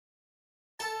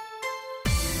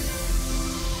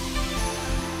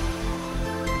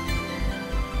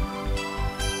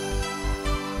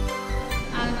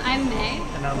I'm May.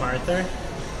 And I'm Arthur.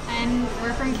 And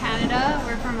we're from Canada.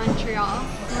 We're from Montreal.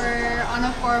 We're on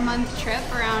a 4-month trip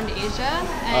around Asia.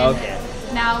 And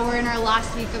now we're in our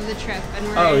last week of the trip and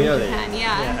we're in Japan.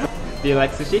 Yeah. Do you like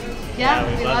sushi? Yeah,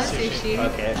 we love sushi.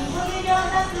 Okay.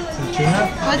 Some tuna?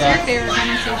 What's your favorite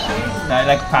kind of sushi? I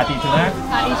like patty tuna.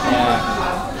 Patty tuna.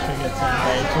 Should we get some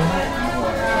patty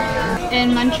tuna?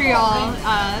 In Montreal,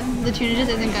 the tuna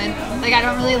just isn't good. Like, I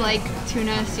don't really like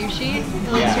tuna sushi,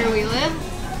 at least where we live.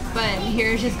 But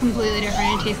here it's just completely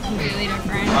different. It tastes completely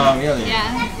different. Oh, really?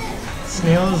 Yeah.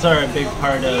 Snails are a big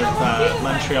part of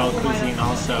Montreal cuisine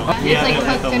also. We have it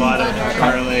with a lot of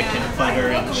garlic and butter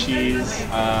and cheese.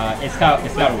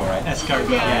 Escargot, right?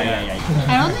 Escargot, yeah.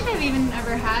 I don't think I've even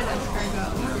ever had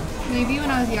escargot. Maybe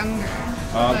when I was younger.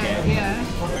 Okay. But, yeah.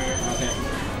 Okay.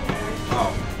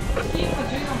 Oh.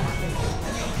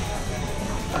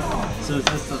 So is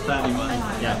this the fatty one?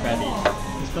 Yeah, fatty.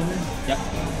 This one? Yep.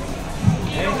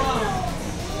 Okay.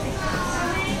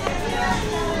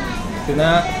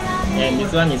 Tuna, and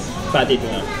this one is fatty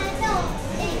tuna.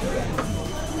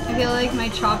 I feel like my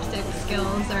chopstick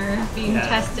skills are being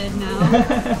tested now.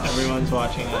 Everyone's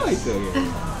watching us. Oh, it's so good. We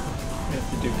have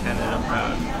to do Canada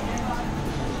proud.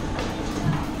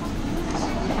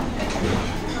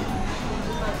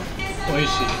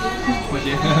 Oishi.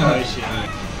 Oishi.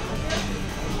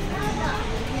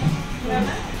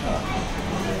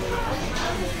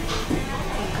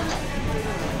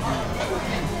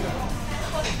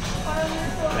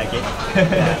 Like it?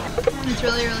 It's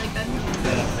really, really good.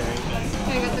 Yeah,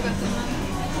 very good.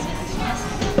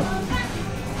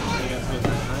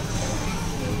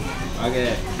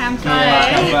 Okay.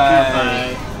 Kanpai.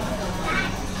 Bye.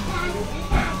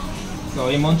 So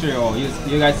in Montreal,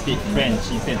 you guys speak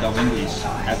French instead of English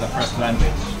as a first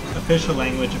language. Official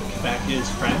language of Quebec is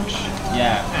French.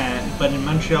 Yeah. But in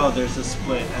Montreal there's a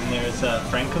split, and there's a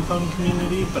francophone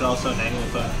community but also an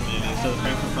anglophone community. So the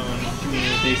francophone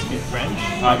community, they speak French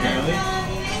primarily.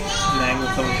 The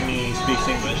anglophone community speaks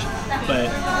English. But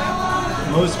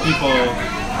most people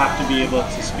have to be able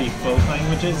to speak both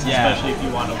languages, especially if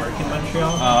you want to work in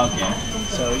Montreal. Okay.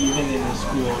 So even in the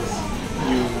schools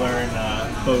you learn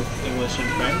both English and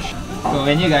French. So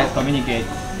when you guys communicate,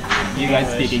 you guys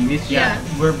speak English? Yeah,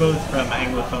 we're both from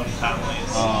Anglophone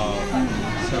families. Oh.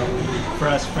 So for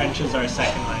us, French is our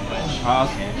second language.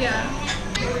 Okay. Yeah.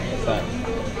 So.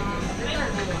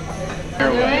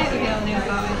 I'm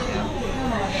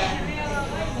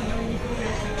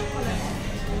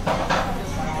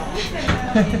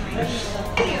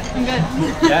good.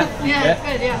 Yeah? Yeah, it's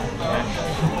good, yeah.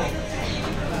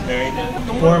 Very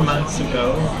good. 4 months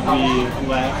ago, we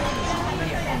left.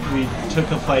 We took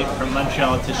a flight from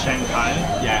Montreal to Shanghai.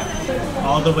 Yeah.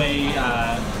 All the way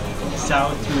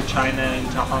south through China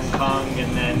into Hong Kong,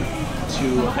 and then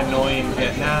to Hanoi in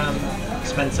Vietnam.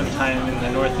 Spent some time in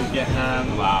the north of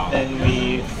Vietnam. Wow. Then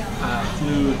we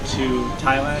flew to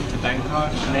Thailand, to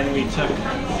Bangkok, and then we took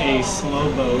a slow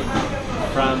boat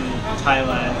from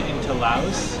Thailand into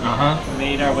Laos.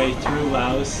 Made our way through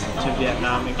Laos to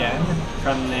Vietnam again.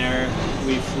 From there,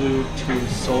 we flew to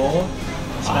Seoul.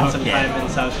 Spent some time in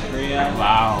South Korea.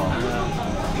 Wow.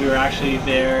 We were actually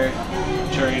there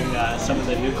during some of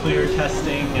the nuclear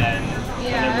testing, and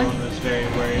everyone was very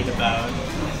worried about.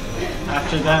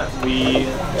 After that, we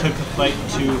took a flight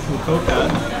to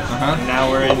Fukuoka, and now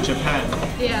we're in Japan.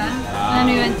 Yeah. And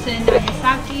then we went to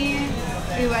Nagasaki.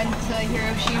 We went to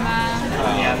Hiroshima.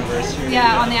 On the anniversary.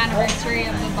 Yeah, on the anniversary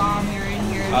of the bomb, we were in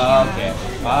Hiroshima. Oh, okay.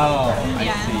 Wow. I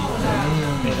see.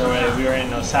 We were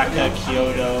in Osaka,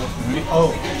 Kyoto.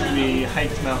 We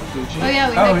hiked Mount Fuji. Oh yeah,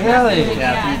 we hiked Mount Fuji.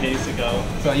 Yeah, a few days ago.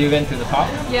 So you went to the top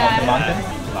of the mountain?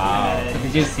 Wow.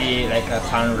 Did you see like a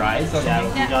sunrise or something?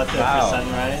 Yeah, we got there for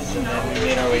sunrise, and then we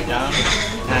made our way down,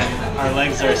 and our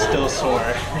legs are still sore.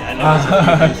 I know it's a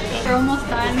few days ago. We're almost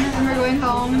done, and we're going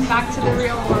home, back to the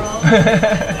real world.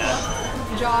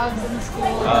 Jobs and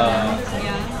school,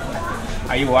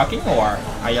 Are you working or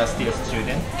are you still a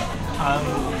student? I'm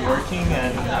working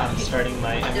and I'm starting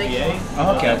my MBA.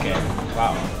 Oh, okay.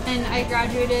 Wow. And I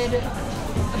graduated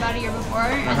about a year before,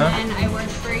 and then I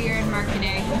worked for a year in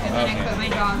marketing, and then I quit my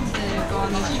job to go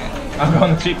on this trip. I'm on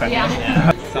the trip again?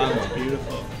 Yeah. Sounds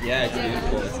beautiful. Yeah, it's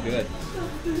beautiful. It's good.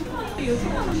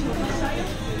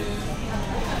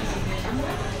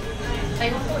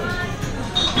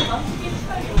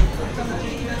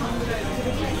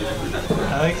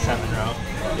 I like salmon roe.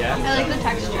 Yeah? I like the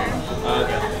texture.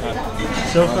 Okay.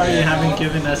 So far you haven't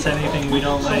given us anything we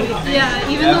don't like. Yeah,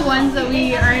 even the ones that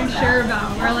we aren't sure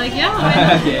about, we're like, yeah, why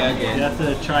not? Okay. You have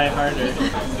to try harder.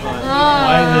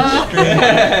 Why the string?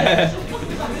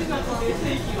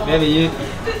 Maybe you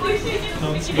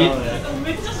don't smell it.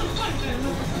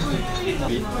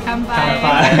 coffee.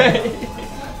 Kanpai.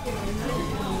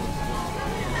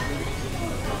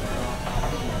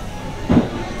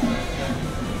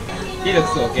 It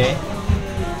looks okay.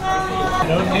 I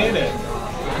don't hate it.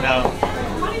 No.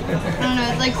 I don't know,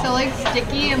 it's like so like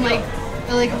sticky and like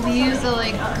it like leaves a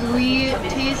like gooey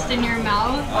taste in your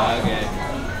mouth. Okay.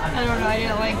 I don't know, I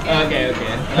didn't like it.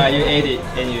 Okay. You ate it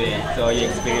anyway, so you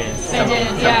experienced I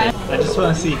did, yeah. I just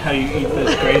want to see how you eat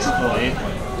this gracefully.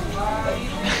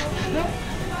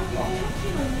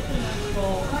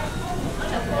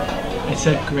 I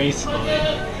said gracefully.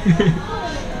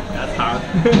 That's hard.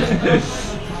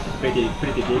 pretty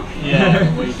big.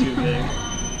 Yeah, way too big.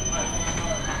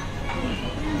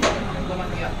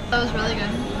 That was really good.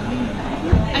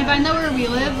 I find that where we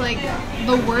live, like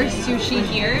the worst sushi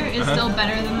here is still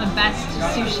better than the best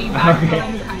sushi back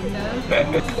home, kind of.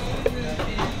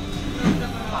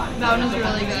 That one was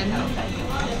really good.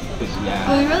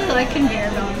 But we really like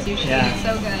conveyor-belt sushi. Yeah. It's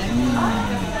so good.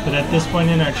 But at this point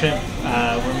in our trip,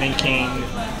 we're making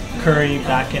curry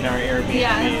back in our Airbnb.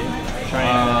 Yeah.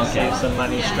 Trying to save some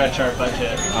money, stretch our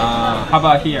budget. How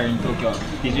about here in Tokyo?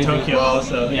 Did you Tokyo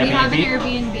also. We have an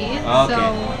Airbnb, so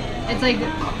it's like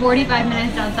 45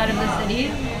 minutes outside of the city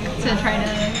to try to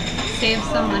save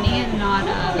some money and not.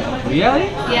 Really?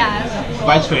 Yeah.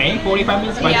 By train? 45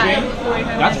 minutes by train? 45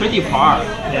 That's pretty far.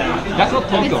 Yeah. That's not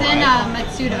Tokyo, It's in right?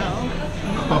 Matsudo.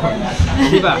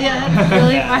 Chiba. Yeah, it's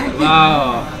really far.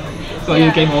 Wow. So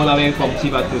you came all the way from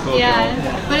Chiba to Tokyo.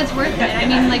 Yeah, but it's worth it. I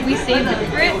mean, like we saved up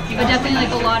for it, but definitely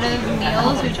like a lot of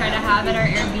meals we try to have at our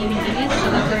Airbnb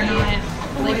so that we're not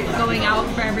like going out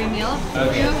for every meal.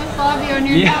 Okay. You have wasabi on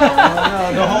your towel.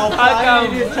 Oh, no, the whole How time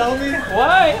come? you didn't tell me?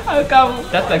 Why? How come?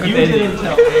 That's a good You idea. didn't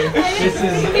tell me. This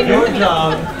is your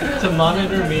job to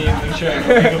monitor me and make sure I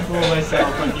can make a fool of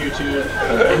myself on YouTube.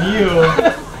 And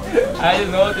you... I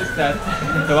didn't notice that.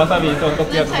 The wasabi is on top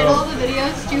The of the title of the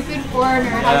video, Stupid Foreigner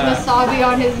has wasabi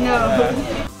on his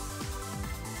nose.